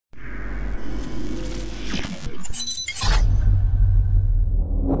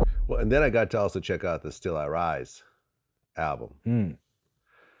and then I got to also check out the Still I Rise album.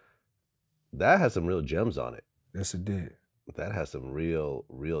 That has some real gems on it. Yes, it did. That has some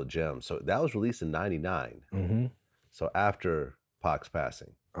real gems. So that was released in '99. So after Pac's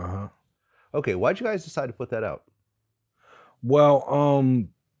passing. Okay, why'd you guys decide to put that out? Well,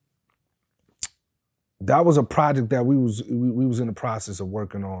 that was a project that we was in the process of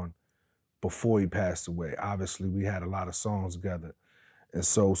working on before he passed away. Obviously, we had a lot of songs together. And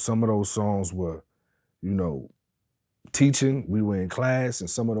so some of those songs were, you know, teaching, we were in class, and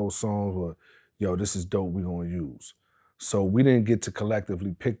some of those songs were, yo, this is dope, we're gonna use. So we didn't get to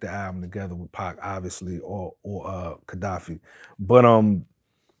collectively pick the album together with Pac, obviously, or Gaddafi. But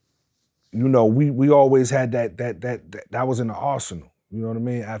you know, we always had that was in the arsenal. You know what I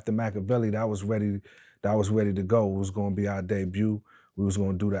mean? After Machiavelli, that was ready to go. It was gonna be our debut. We was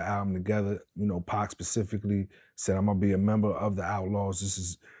gonna do the album together. You know, Pac specifically said, I'm gonna be a member of the Outlawz.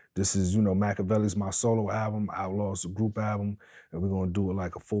 This is, you know, Machiavelli's my solo album, Outlawz a group album, and we're gonna do it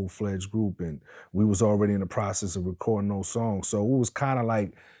like a full-fledged group. And we was already in the process of recording those songs. So it was kind of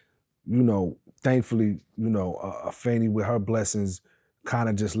like, you know, thankfully, you know, Afeni with her blessings kind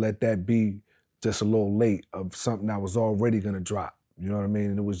of just let that be just a little late of something that was already gonna drop. You know what I mean?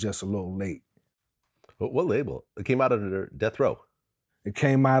 And it was just a little late. But what label? It came out under Death Row. It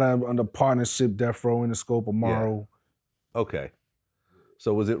came out under partnership, Death Row, in the scope of Morrow. Yeah. Okay.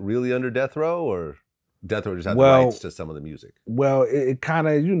 So was it really under Death Row, or Death Row just had the rights to some of the music? Well, it kind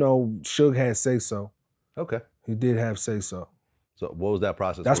of, you know, Suge had say so. Okay. He did have say so. So what was that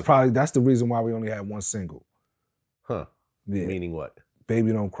process? That's the reason why we only had one single. Huh. Yeah. Meaning what?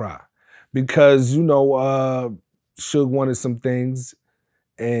 Baby Don't Cry. Because, you know, Suge wanted some things,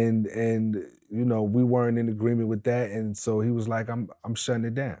 and you know, we weren't in agreement with that, and so he was like, I'm shutting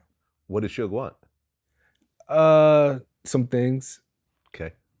it down. What did Suge want? Some things.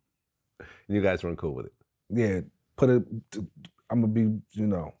 Okay. And you guys weren't cool with it? Yeah. I'm gonna be, you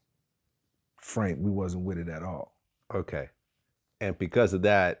know, frank, we wasn't with it at all. Okay. And because of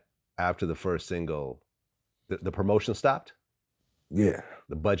that, after the first single, the promotion stopped? Yeah.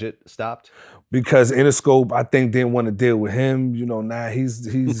 The budget stopped? Because Interscope, I think, didn't want to deal with him. You know, now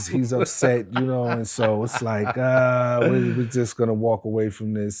he's upset, you know, and so it's like, we're just gonna walk away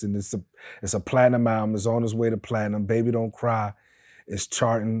from this. And it's a platinum album, it's on its way to platinum. Baby Don't Cry. It's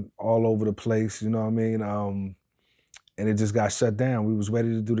charting all over the place, you know what I mean? And it just got shut down. We was ready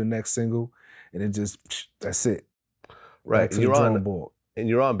to do the next single, and it just, that's it. Right, back to the drawing board. And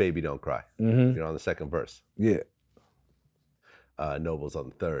you're on Baby Don't Cry. You're on the second verse. Yeah. Noble's on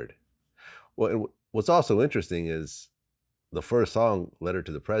the third. Well, what's also interesting is the first song, Letter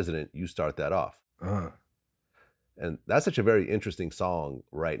to the President, you start that off. And that's such a very interesting song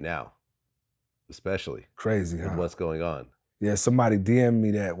right now, especially. Crazy, with what's going on. Yeah, somebody DM'd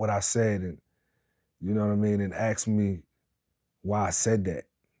me that, what I said, and you know what I mean, and asked me why I said that.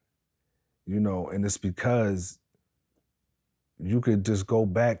 You know, and it's because you could just go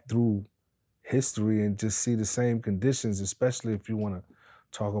back through history and just see the same conditions, especially if you want to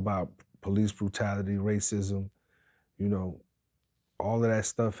talk about police brutality, racism. You know, all of that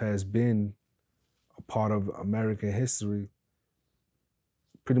stuff has been a part of American history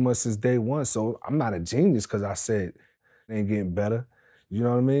pretty much since day one. So I'm not a genius because I said it ain't getting better. You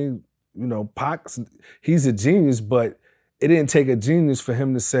know what I mean? You know, Pac, he's a genius, but it didn't take a genius for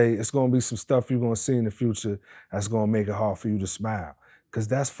him to say it's gonna be some stuff you're gonna see in the future that's gonna make it hard for you to smile. Because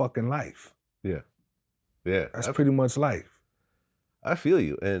that's fucking life. Yeah. Yeah. That's pretty much life. I feel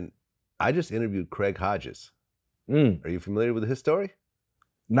you. And I just interviewed Craig Hodges. Are you familiar with his story?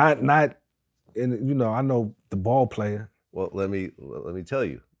 Not, and you know, I know the ball player. Well, let me tell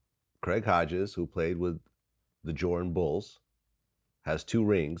you. Craig Hodges, who played with the Jordan Bulls, has 2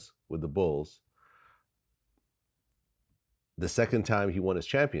 rings with the Bulls. The second time he won his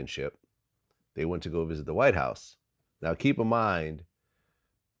championship, they went to go visit the White House. Now, keep in mind,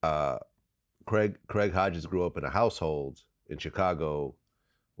 Craig Hodges grew up in a household in Chicago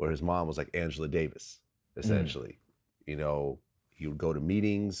where his mom was like Angela Davis, essentially. You know, he would go to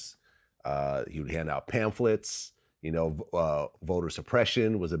meetings, he would hand out pamphlets, you know, voter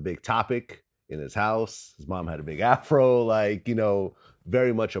suppression was a big topic in his house. His mom had a big afro, like, you know,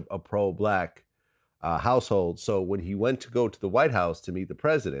 very much a pro-Black household. So when he went to go to the White House to meet the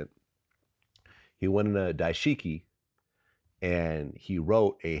president, he went in a dashiki and he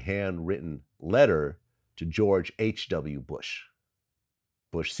wrote a handwritten letter to George H.W. Bush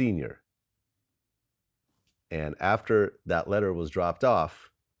Sr. And after that letter was dropped off,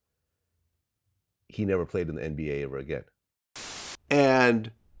 he never played in the NBA ever again.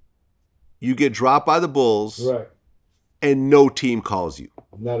 And you get dropped by the Bulls. Right. and no team calls you.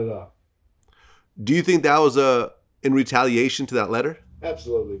 Not at all. Do you think that was in retaliation to that letter?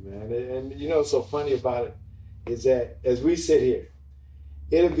 Absolutely, man. And you know what's so funny about it is that as we sit here,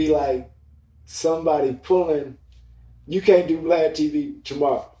 it'll be like somebody pulling, you can't do Vlad TV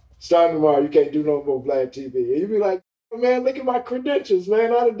tomorrow. Starting tomorrow, you can't do no more Vlad TV. And you be like, man, look at my credentials,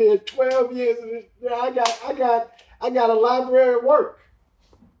 man. I done did 12 years of this. I got a library at work.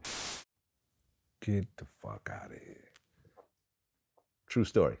 Get the fuck out of here. True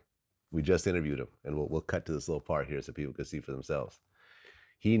story. We just interviewed him, and we'll cut to this little part here so people can see for themselves.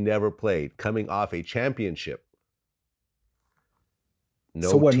 He never played, coming off a championship.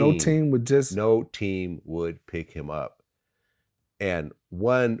 No team would pick him up. And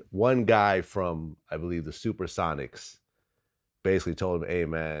one guy from, I believe, the Supersonics basically told him, hey,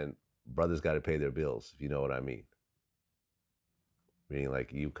 man, brothers got to pay their bills, if you know what I mean. Meaning,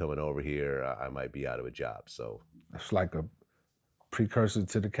 like, you coming over here, I might be out of a job, so. It's like a precursor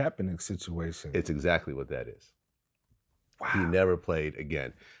to the Kaepernick situation. It's exactly what that is. Wow. He never played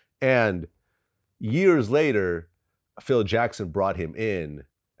again. And years later, Phil Jackson brought him in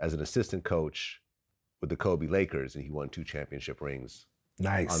as an assistant coach with the Kobe Lakers, and he won 2 championship rings.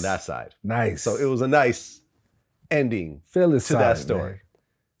 Nice. On that side. Nice. So it was a nice ending Phil is to that story. Man.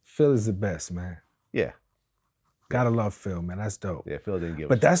 Phil is the best, man. Yeah. Gotta love Phil, man. That's dope. Yeah, Phil didn't give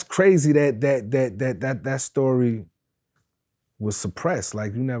But that's crazy that story was suppressed.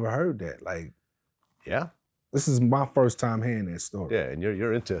 Like, you never heard that. Like, yeah. This is my first time hearing that story. Yeah, and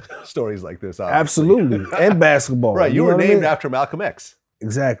you're into stories like this, obviously. Absolutely. And basketball. Right, you were named after Malcolm X.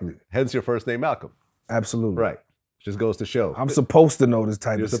 Exactly. Hence your first name, Malcolm. Absolutely. Right. Just goes to show. I'm supposed to know this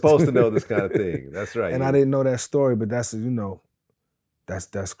type You're of stuff. supposed to know this kind of thing. That's right. And I didn't know that story, but that's, you know,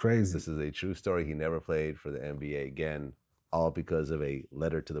 that's crazy. This is a true story. He never played for the NBA again, all because of a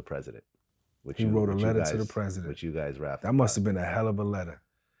letter to the president. He wrote a letter to the president. Which you guys wrapped. That must have been a hell of a letter.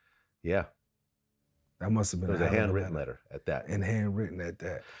 Yeah. That must have been a handwritten letter at that. And handwritten at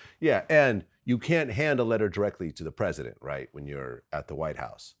that. Yeah, and you can't hand a letter directly to the president, right, when you're at the White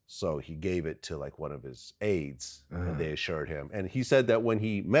House. So he gave it to like one of his aides, and they assured him. And he said that when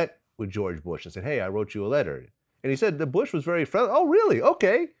he met with George Bush and said, hey, I wrote you a letter. And he said the Bush was very friendly. Oh, really?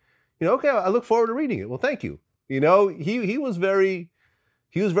 Okay. You know, okay, I look forward to reading it. Well, thank you. You know, he was very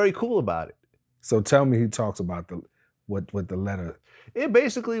cool about it. So tell me, he talks about what the letter. It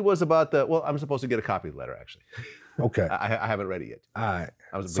basically was about well, I'm supposed to get a copy of the letter, actually. Okay. I haven't read it yet. All right.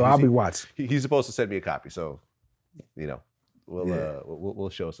 So I'll be watching. He's supposed to send me a copy, so, you know, we'll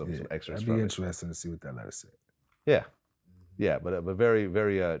show some extras. That'd be interesting to see what that letter said. Yeah. Yeah, but a very,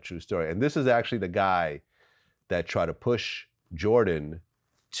 very true story. And this is actually the guy that tried to push Jordan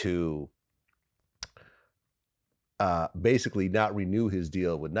to basically not renew his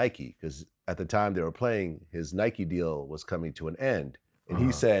deal with Nike, because at the time they were playing, his Nike deal was coming to an end. And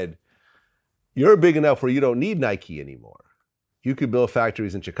he said, you're big enough where you don't need Nike anymore. You could build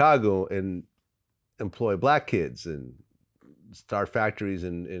factories in Chicago and employ black kids and start factories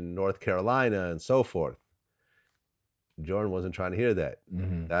in North Carolina and so forth. Jordan wasn't trying to hear that.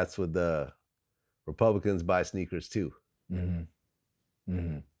 Mm-hmm. That's what the Republicans buy sneakers too. Mm-hmm.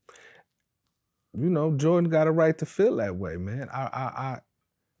 Mm-hmm. You know, Jordan got a right to feel that way, man. I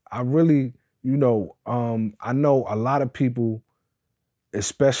really, you know, I know a lot of people,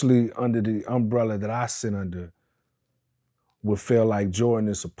 especially under the umbrella that I sit under, would feel like Jordan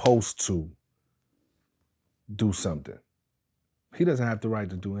is supposed to do something. He doesn't have the right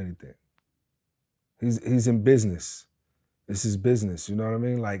to do anything. He's in business. This is business, you know what I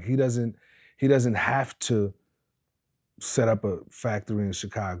mean? Like, he doesn't have to set up a factory in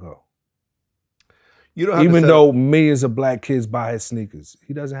Chicago. You don't have Even though millions of black kids buy his sneakers,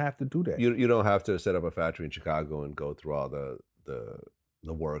 he doesn't have to do that. You don't have to set up a factory in Chicago and go through all the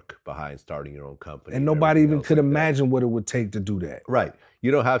work behind starting your own company. And nobody even could imagine what it would take to do that. Right.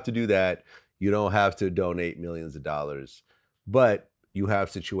 You don't have to do that. You don't have to donate millions of dollars. But you have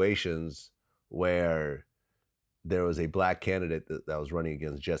situations where there was a black candidate that was running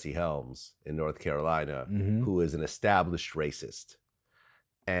against Jesse Helms in North Carolina, who is an established racist.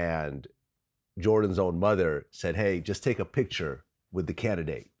 And Jordan's own mother said, hey, just take a picture with the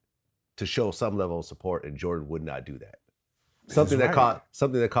candidate to show some level of support, and Jordan would not do that. Something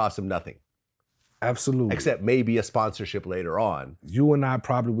that cost him nothing. Absolutely. Except maybe a sponsorship later on. You and I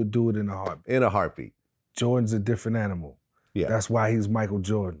probably would do it in a heartbeat. In a heartbeat. Jordan's a different animal. Yeah. That's why he's Michael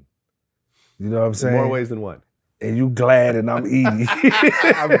Jordan. You know what I'm saying? In more ways than one. And you glad and I'm E.D.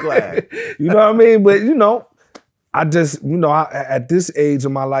 I'm glad. You know what I mean? But, you know, I just, you know, at this age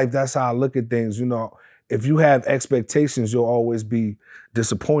of my life, that's how I look at things. You know, if you have expectations, you'll always be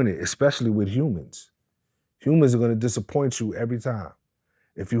disappointed, especially with humans. Humans are gonna disappoint you every time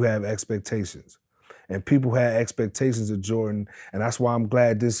if you have expectations. And people had expectations of Jordan, and that's why I'm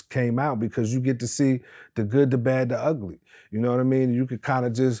glad this came out, because you get to see the good, the bad, the ugly. You know what I mean? You could kind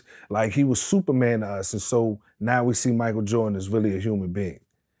of just, like, he was Superman to us, and so now we see Michael Jordan as really a human being.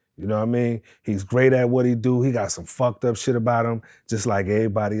 You know what I mean? He's great at what he do. He got some fucked up shit about him, just like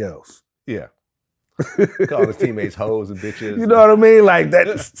everybody else. Yeah. Call his teammates hoes and bitches. You know what I mean? Like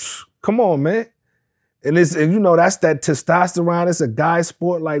that, come on, man. And you know, that's that testosterone. It's a guy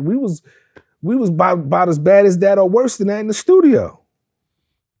sport. Like we was about as bad as that or worse than that in the studio.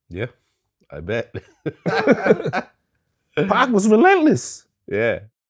 Yeah, I bet. Pac was relentless. Yeah.